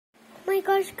my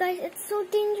gosh, guys, it's so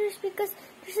dangerous because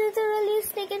there's literally a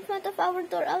snake in front of our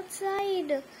door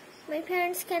outside. My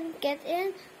parents can't get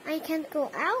in. I can't go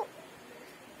out.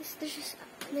 There's just,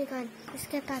 oh my god, let's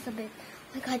get back a bit.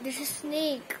 Oh my god, there's a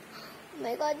snake. Oh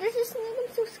my god, there's a snake.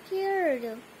 I'm so scared.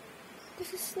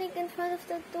 There's a snake in front of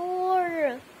the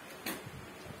door.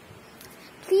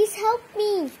 Please help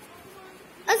me.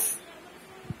 A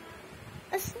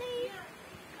snake.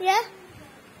 Yeah?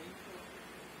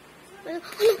 Oh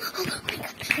my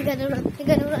god, I gotta run. I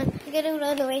gotta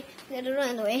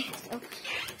run away.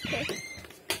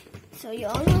 So you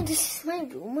all know this is my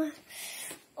room.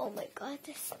 Oh my god,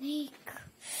 the snake.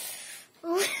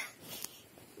 Oh.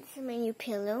 This is my new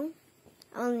pillow.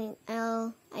 I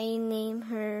name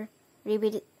her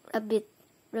Rabito.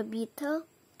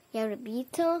 Yeah,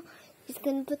 Rabito. He's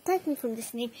gonna protect me from the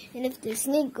snake. And if the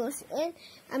snake goes in,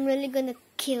 I'm really gonna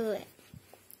kill it.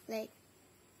 Like,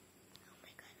 oh my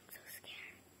god, I'm so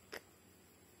scared.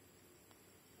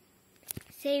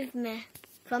 Save me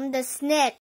from the snake.